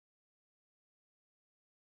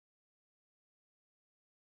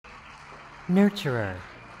nurturer,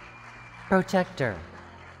 protector,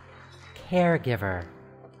 caregiver,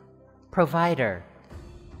 provider,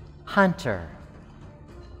 hunter.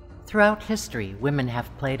 Throughout history, women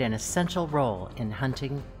have played an essential role in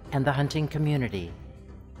hunting and the hunting community.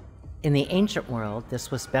 In the ancient world,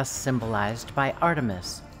 this was best symbolized by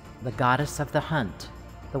Artemis, the goddess of the hunt,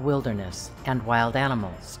 the wilderness, and wild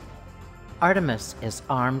animals. Artemis is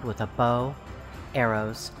armed with a bow,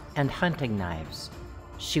 arrows, and hunting knives.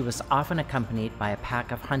 She was often accompanied by a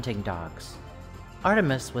pack of hunting dogs.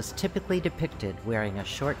 Artemis was typically depicted wearing a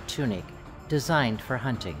short tunic designed for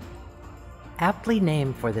hunting. Aptly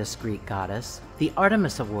named for this Greek goddess, the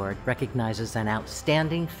Artemis Award recognizes an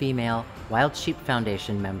outstanding female Wild Sheep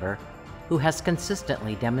Foundation member who has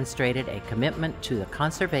consistently demonstrated a commitment to the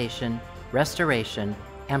conservation, restoration,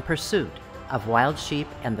 and pursuit of wild sheep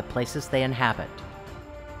and the places they inhabit.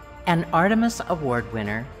 An Artemis Award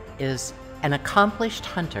winner is an accomplished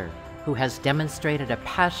hunter who has demonstrated a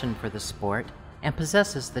passion for the sport and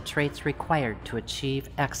possesses the traits required to achieve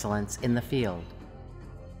excellence in the field.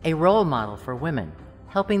 A role model for women,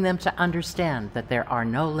 helping them to understand that there are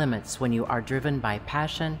no limits when you are driven by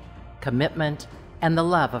passion, commitment, and the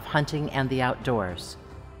love of hunting and the outdoors.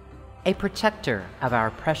 A protector of our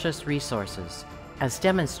precious resources, as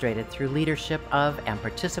demonstrated through leadership of and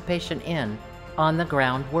participation in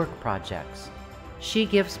on-the-ground work projects. She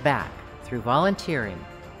gives back through volunteering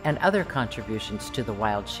and other contributions to the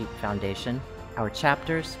Wild Sheep Foundation, our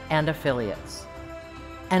chapters and affiliates.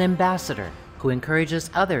 An ambassador who encourages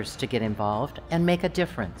others to get involved and make a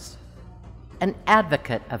difference. An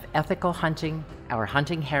advocate of ethical hunting, our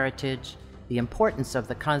hunting heritage, the importance of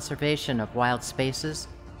the conservation of wild spaces,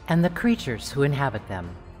 and the creatures who inhabit them.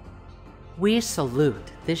 We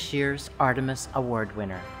salute this year's Artemis Award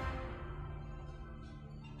winner.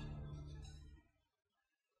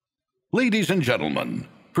 Ladies and gentlemen,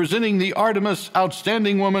 presenting the Artemis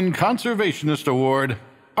Outstanding Woman Conservationist Award,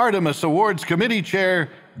 Artemis Awards Committee Chair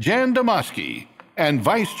Jan Domoski and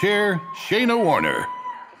Vice Chair Shayna Warner.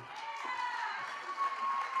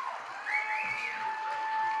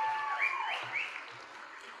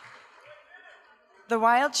 The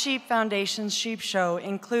Wild Sheep Foundation's Sheep Show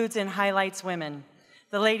includes and highlights women.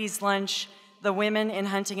 The Ladies' Lunch, the Women in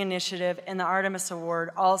Hunting Initiative, and the Artemis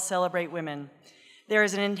Award all celebrate women. There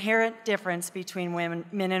is an inherent difference between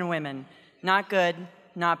men and women. Not good,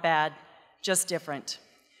 not bad, just different.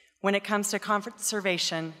 When it comes to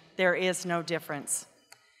conservation, there is no difference.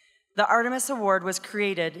 The Artemis Award was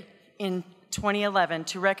created in 2011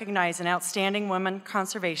 to recognize an outstanding woman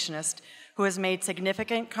conservationist who has made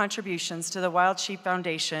significant contributions to the Wild Sheep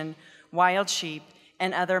Foundation, wild sheep,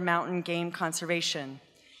 and other mountain game conservation.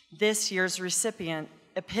 This year's recipient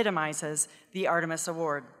epitomizes the Artemis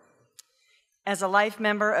Award. As a life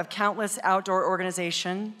member of countless outdoor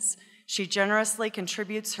organizations, she generously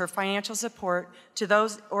contributes her financial support to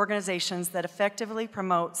those organizations that effectively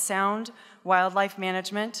promote sound wildlife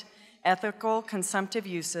management, ethical consumptive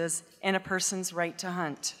uses, and a person's right to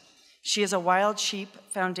hunt. She is a Wild Sheep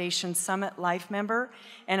Foundation Summit Life member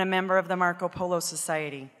and a member of the Marco Polo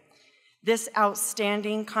Society. This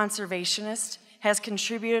outstanding conservationist has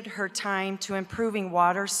contributed her time to improving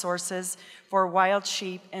water sources for wild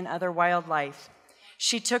sheep and other wildlife.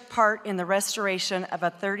 She took part in the restoration of a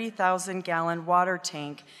 30,000-gallon water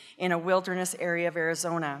tank in a wilderness area of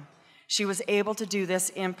Arizona. She was able to do this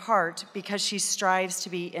in part because she strives to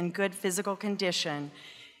be in good physical condition.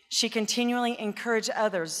 She continually encouraged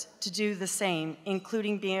others to do the same,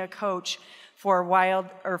 including being a coach for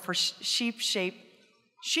Sheep Shape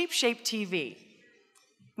TV.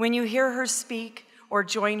 When you hear her speak or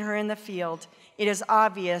join her in the field, it is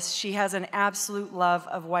obvious she has an absolute love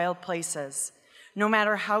of wild places. No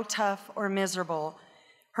matter how tough or miserable,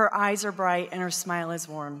 her eyes are bright and her smile is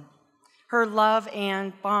warm. Her love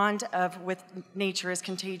and bond with nature is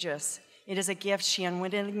contagious. It is a gift she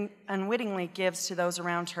unwittingly gives to those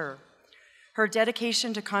around her. Her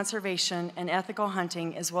dedication to conservation and ethical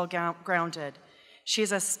hunting is well grounded. She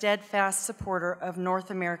is a steadfast supporter of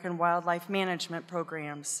North American wildlife management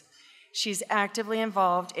programs. She's actively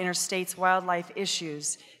involved in her state's wildlife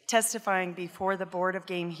issues, testifying before the Board of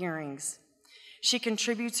Game hearings. She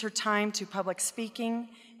contributes her time to public speaking,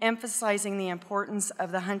 emphasizing the importance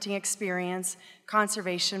of the hunting experience,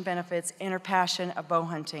 conservation benefits, and her passion of bow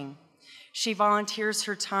hunting. She volunteers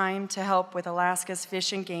her time to help with Alaska's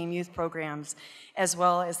Fish and Game youth programs, as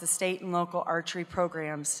well as the state and local archery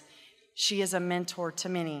programs. She is a mentor to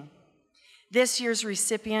many. This year's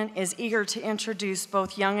recipient is eager to introduce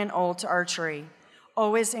both young and old to archery,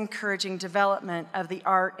 always encouraging development of the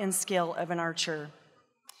art and skill of an archer.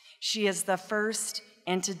 She is the first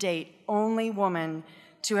and to date only woman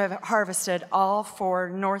to have harvested all 4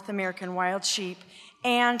 North American wild sheep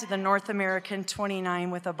and the North American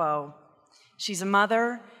 29 with a bow. She's a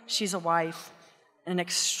mother, she's a wife, an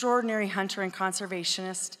extraordinary hunter and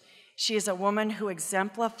conservationist. She is a woman who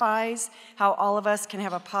exemplifies how all of us can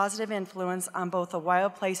have a positive influence on both the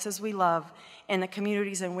wild places we love and the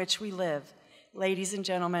communities in which we live. Ladies and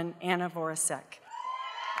gentlemen, Anna Voracek.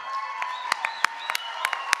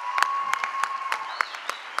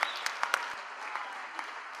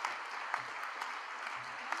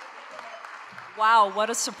 Wow, what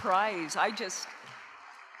a surprise.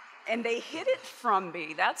 And they hid it from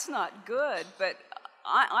me. That's not good, but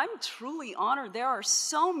I'm truly honored. There are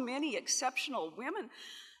so many exceptional women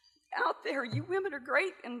out there. You women are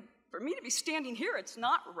great, and for me to be standing here, it's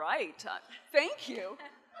not right. Thank you.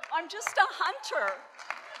 I'm just a hunter.